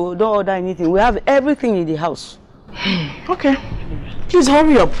 Please, oh, don't order anything. We have everything in the house. Okay. Please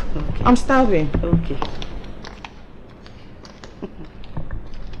hurry up. Okay. I'm starving. Okay.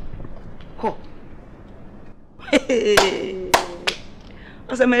 Cool.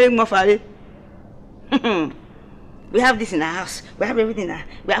 What's the matter, Mafari? We have this in our house. We have everything.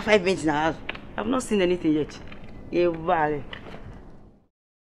 We have 5 minutes in our house. I've not seen anything yet. Yeah, vale.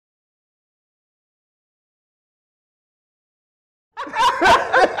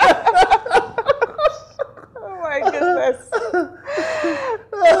 Oh my goodness.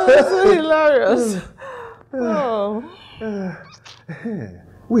 Oh, so hilarious. Oh.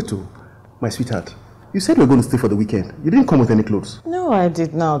 Wait, oh, my sweetheart. You said you were going to stay for the weekend. You didn't come with any clothes. No, I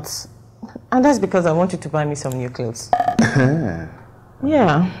did not. And that's because I want you to buy me some new clothes.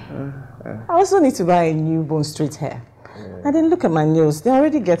 Yeah. I also need to buy a new bone straight hair. And then look at my nails. They're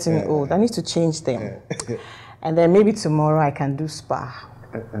already getting old. I need to change them. And then maybe tomorrow I can do spa.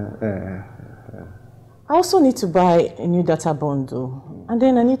 I also need to buy a new data bundle. And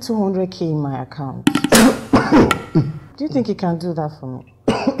then I need 200k in my account. Do you think you can do that for me?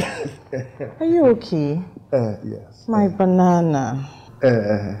 Are you okay? Yes. My banana.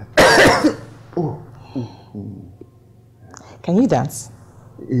 Can you dance?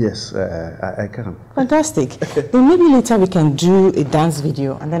 Yes, I can. Fantastic. Then maybe later we can do a dance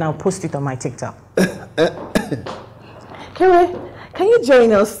video and then I'll post it on my TikTok. Kewe, can you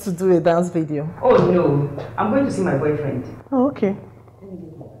join us to do a dance video? Oh no, I'm going to see my boyfriend. Oh, okay.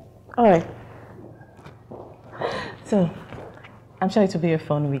 All right. So, I'm sure it will be a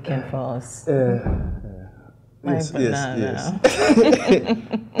fun weekend for us. Yes.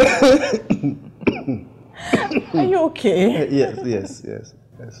 Are you okay? Yes.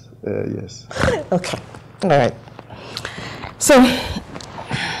 Okay. All right. So,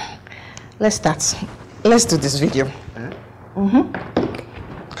 let's start. Let's do this video.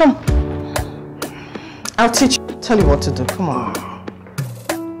 Come. I'll teach you. Tell you what to do. Come on.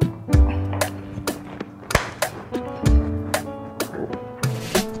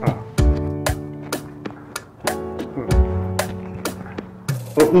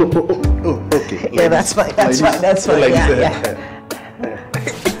 Oh, no, okay. Yeah, that's fine, that's fine, that's fine. Like Yeah.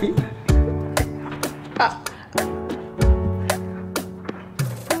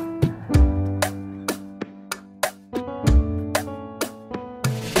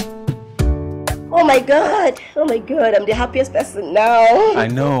 Oh my god, I'm the happiest person now. I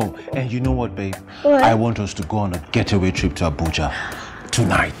know. And you know what, babe? What? I want us to go on a getaway trip to Abuja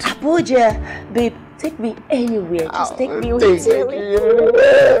tonight. Abuja, babe, take me anywhere. Just take me away.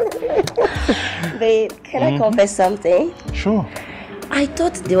 Babe, can I confess something? Sure. I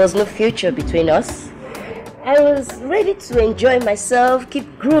thought there was no future between us. I was ready to enjoy myself,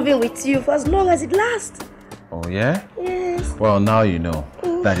 keep grooving with you for as long as it lasts. Oh, yeah? Yes. Well, now you know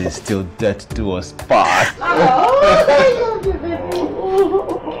that is still death to us part.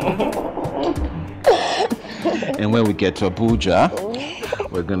 And when we get to Abuja,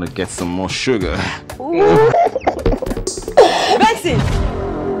 we're gonna get some more sugar. Benson!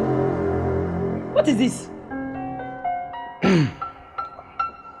 What is this?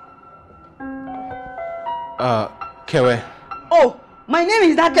 Kewe. Oh, my name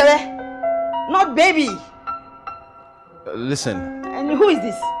is not Kere, not baby. Listen. And who is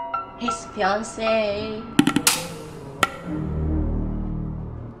this? His fiancé.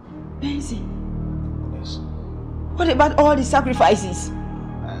 Benson. Yes. What about all the sacrifices?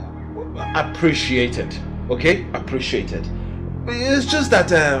 Appreciated, okay? Appreciated. It's just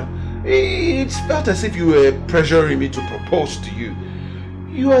that it felt as if you were pressuring me to propose to you.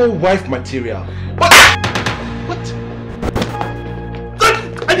 You are wife material. What?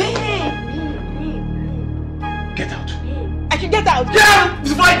 Get out. I should get out. Get out!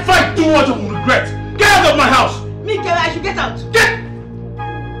 Fight too much of regret. Get out of my house. Me, Kere, I should get out. Get.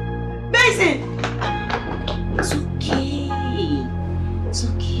 Benson! It's okay. It's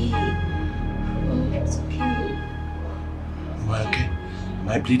okay. It's okay. Am I okay? Am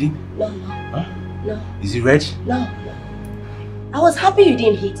I bleeding? No. Huh? No. Is it red? No. I was happy you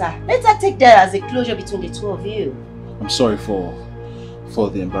didn't hit her. Let her take that as a closure between the two of you. I'm sorry for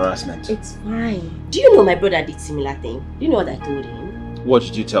the embarrassment. It's fine. Do you know my brother did similar thing? Do you know what I told him? What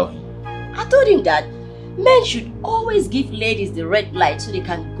did you tell him? I told him that men should always give ladies the red light so they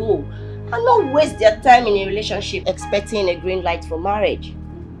can go and not waste their time in a relationship expecting a green light for marriage.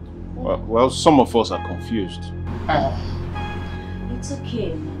 Well, some of us are confused. It's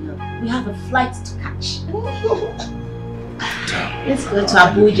okay, Mama. We have a flight to catch. Let's go to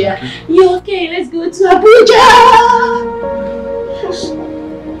Abuja. You okay? Let's go to Abuja.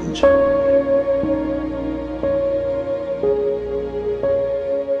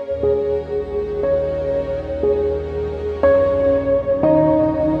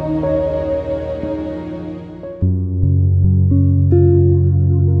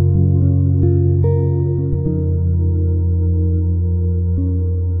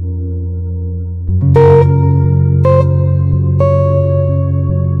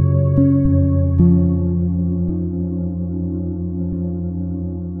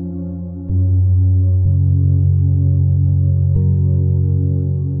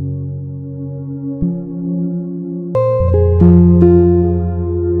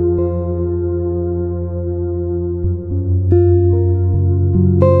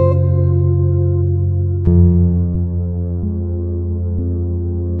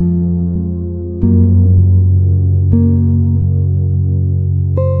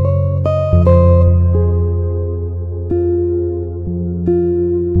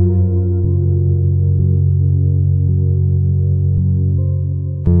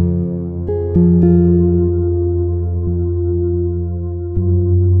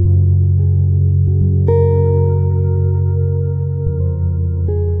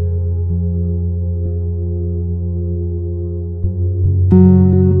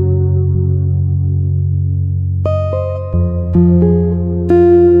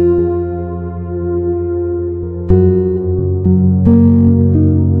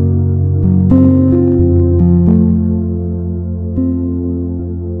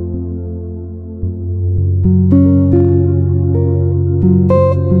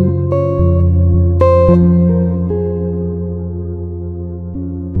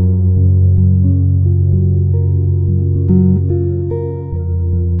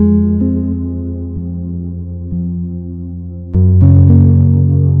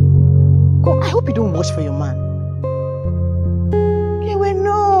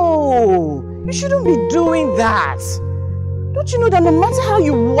 Don't you know that no matter how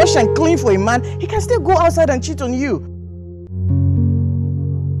you wash and clean for a man, he can still go outside and cheat on you?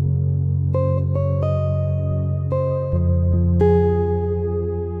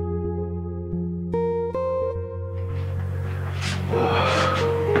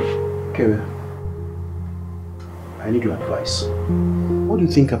 Okay, I need your advice. What do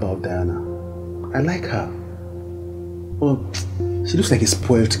you think about Diana? I like her. Oh, she looks like a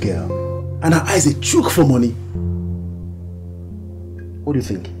spoiled girl. And her eyes are choke for money. What do you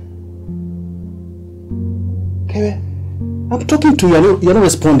think? Okay, I'm talking to you, you're not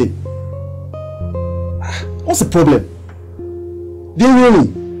responding. What's the problem? They're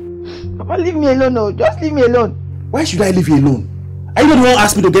running. Papa, leave me alone, no. Just leave me alone. Why should I leave you alone? Are you not the one who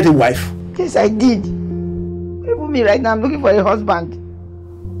asked me to get a wife? Yes, I did. Even me right now, I'm looking for a husband.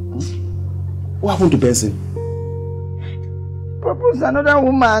 What happened to Benson? Proposed to another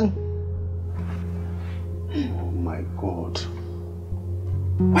woman. Oh my God.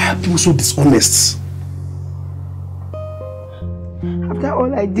 Why are people so dishonest? After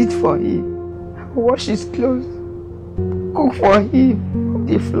all I did for him, I wash his clothes, cook for him, on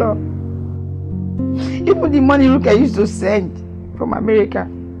the floor. Even the money Ruka used to send from America,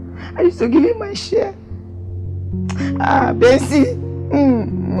 I used to give him my share. Ah, Bessie.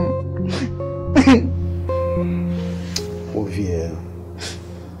 Ovie,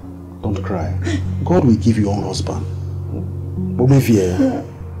 don't cry. God will give you your own husband. Ovie.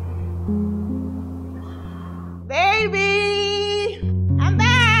 Baby, I'm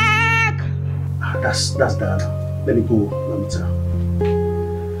back. That's that. Let me go, Mamita.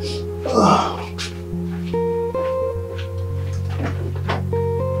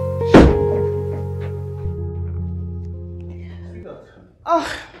 Oh,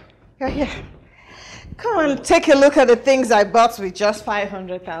 you're here. Come on, take a look at the things I bought with just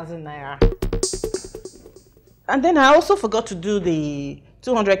 500,000 naira. And then I also forgot to do the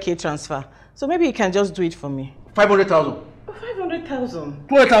 200k transfer. So maybe you can just do it for me. 500,000. 500,000.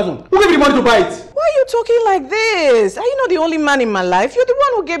 200,000. Who gave you the money to buy it? Why are you talking like this? Are you not the only man in my life? You're the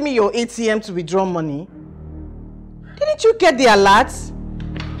one who gave me your ATM to withdraw money. Didn't you get the alert?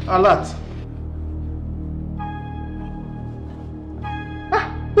 Alert?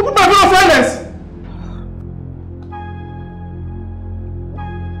 You put my phone on silence!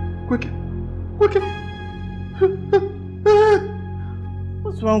 Quick!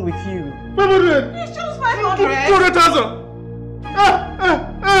 What's wrong with you? 500! It's just 500! 200,000!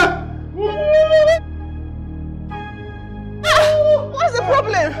 What's the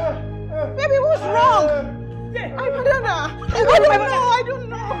problem? Baby, what's wrong? I don't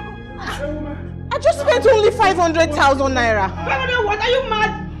know. I just spent only 500,000 naira. 500 what? Are you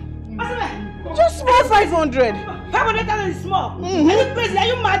mad? Just small 500. 500,000 is small. Are you crazy? Are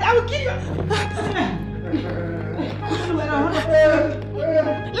you mad? I will kill you.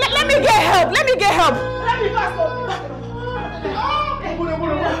 Let me get help. Let me get help. Let me fast.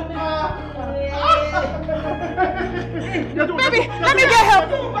 Baby, let me get help.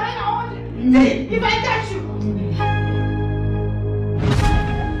 If I catch you.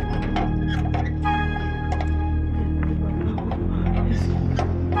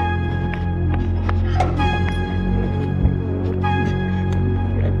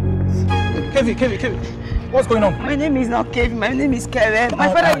 Kevin, what's going on? My name is not Kevin, my name is Kevin. My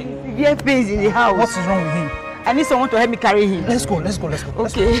father is in severe pains in the house. What's wrong with him? I need someone to help me carry him. Let's go.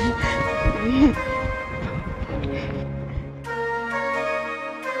 Okay.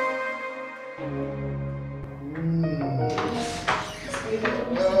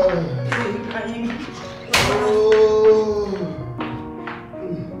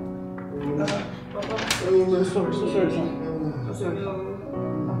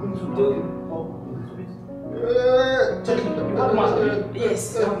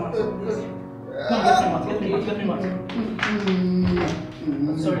 Yes. Get me mat.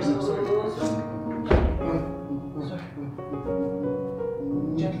 Sorry, sir.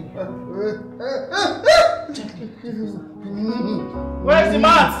 Gently. Where's the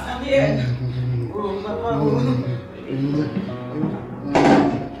mat? I'm here.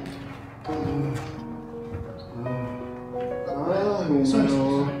 Sorry.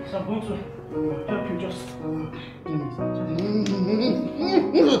 I'm going to help you just.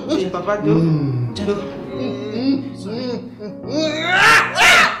 Papa, do.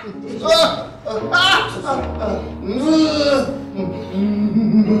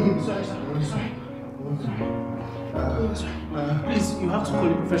 Please, you have to call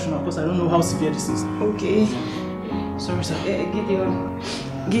a professional because I don't know how severe this is. Okay. Sorry, sir.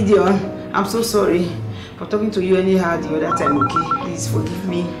 Gideon, I'm so sorry for talking to you anyhow the other time, okay? Please forgive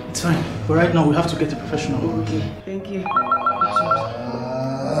me. It's fine. But right now we have to get a professional. Okay, thank you.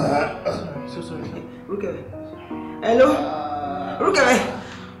 So sorry. Rukabe. Hello? Rukabe.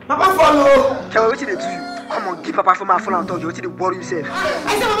 Papa follow. Tell me what they do you. Come on, give Papa for my phone and talk. You want to worry yourself. I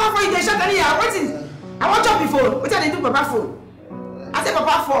said Papa phone, they shut anyhow. What is? I want your phone. What are they do Papa phone? I say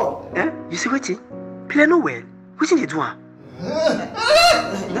Papa fall. Eh? You see wetin? Play no well. Wetin dey do am?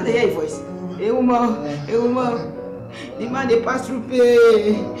 Not the hear voice. Hey woman. The man they pass through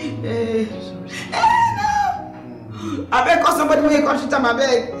pay. No. I beg call somebody when you come to time, I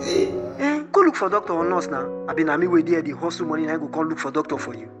beg. Go look for doctor or nurse now. I been me way there the hustle money and I go come look for doctor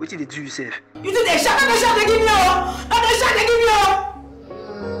for you. Wetin dey do yourself? You do the shot, not the shot they give me oh. Not the shot they give me oh.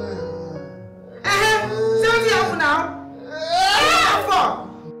 See what you have now?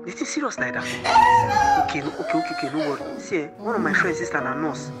 Is it serious like that? Okay, no worry. See, one of my friends sister na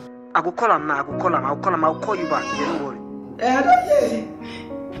nurse. I go call him now. I'll call you back. Yeah, no worry.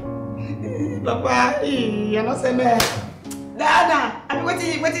 Papa, you not say me. Dada, I mean, what is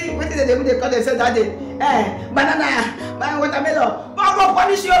they call themselves that day? Banana, watermelon. But go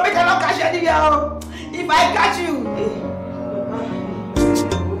punish you, make I not catch you anywhere. If I catch you.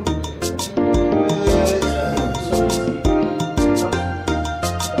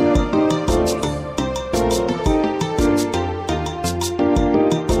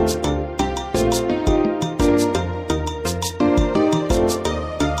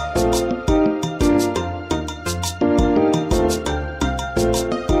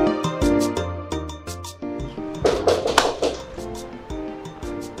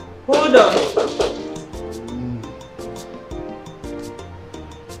 Hold on.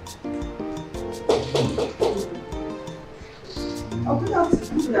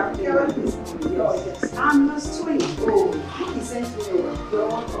 I'm not doing. Oh, he sent me your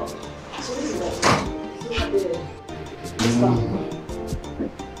water. So this is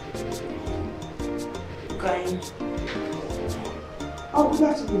Okay. Oh, good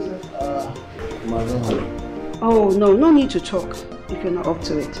afternoon, Madam. Oh, no need to talk if you're not up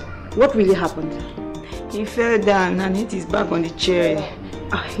to it. What really happened? He fell down and hit his back on the chair.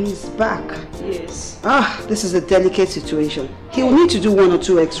 His back? Yes. This is a delicate situation. He will need to do 1 or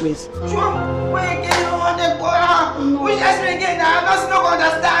 2 x-rays. Sure. Wait again, no one dey go. Which x-ray again now? I'm not going to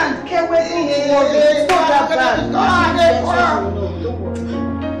understand. Okay, wait, don't worry. It's not that bad.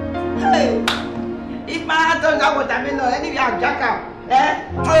 Hey, if my heart turns out watermelon, anyway, I'll jack up.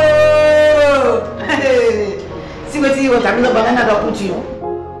 Oh! See what you watermelon banana don't put you.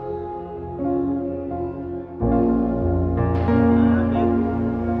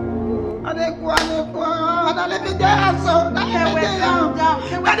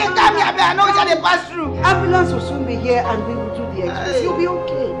 Ambulance will soon be here and we will do the x-rays. You'll be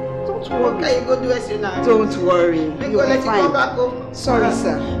okay. Don't worry. Okay, you go do x-ray now. Don't worry. You'll be fine. go back home. Sorry,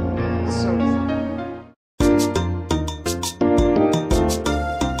 sir. Sorry.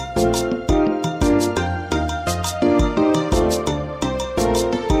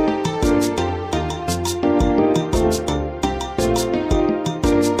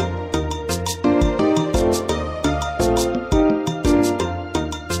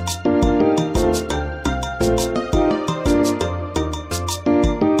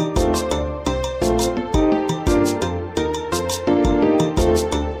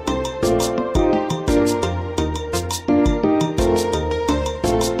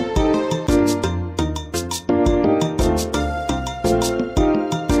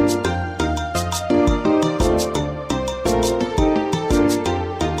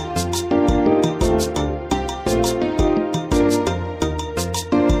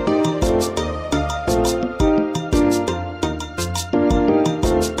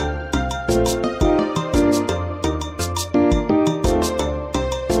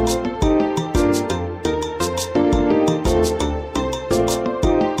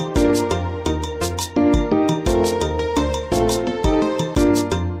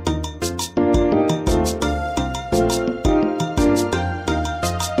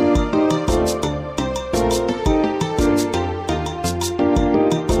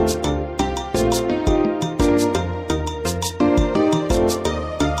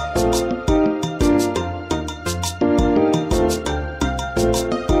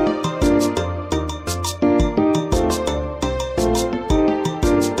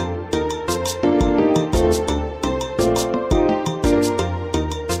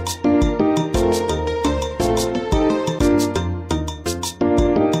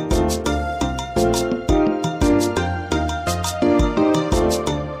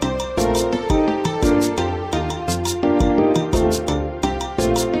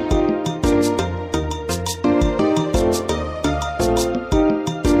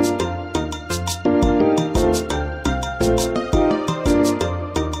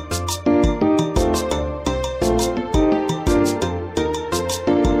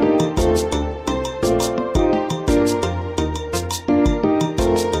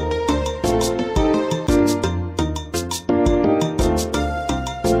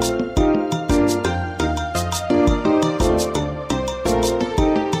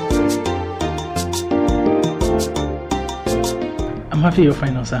 happy you're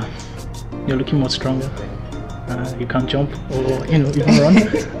fine now, sir. You're looking much stronger. You can jump or even run.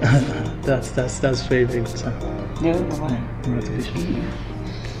 that's very, very good, sir. Yeah, congratulations.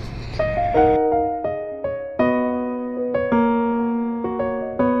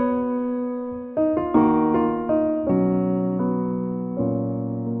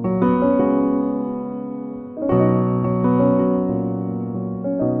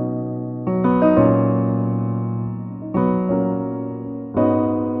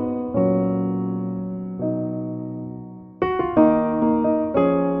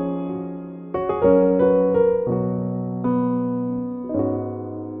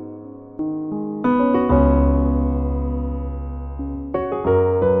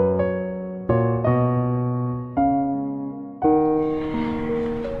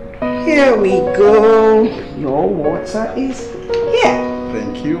 Here we go. Your water is here.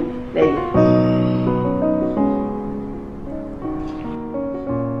 Thank you. There you go.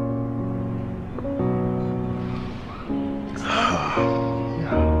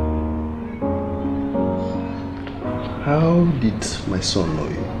 How did my son know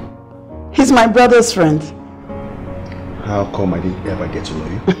you? He's my brother's friend. How come I didn't ever get to know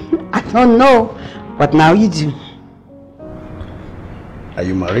you? I don't know, but now you do. Are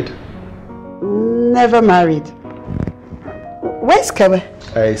you married? Never married. Where's Kebe?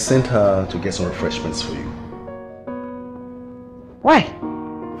 I sent her to get some refreshments for you. Why?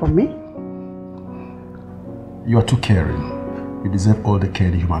 For me? You are too caring. You deserve all the care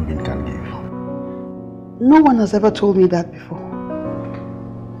a human being can give. No one has ever told me that before.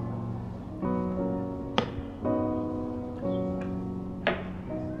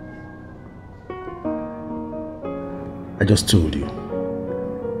 I just told you.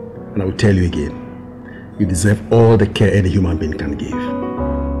 And I will tell you again. You deserve all the care any human being can give.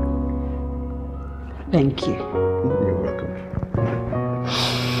 Thank you. You're welcome.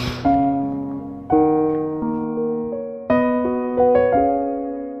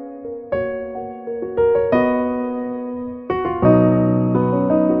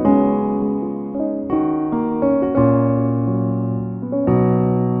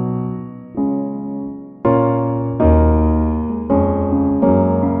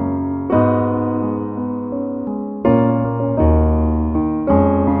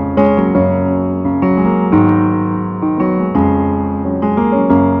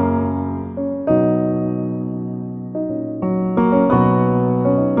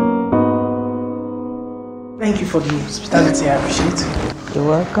 For the hospitality, I appreciate it. You're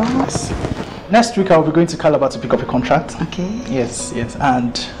welcome. Yes. Next week, I'll be going to Calabar to pick up a contract. Okay. Yes,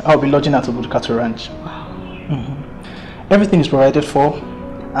 and I'll be lodging at Obudukato Ranch. Wow. Everything is provided for,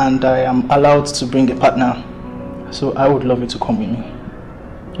 and I am allowed to bring a partner. So I would love you to come with me.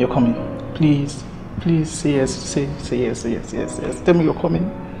 You're coming. Please say yes. Say yes. Tell me you're coming.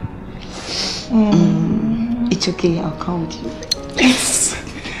 It's okay, I'll come with you. Yes.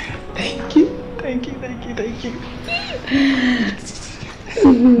 Thank you.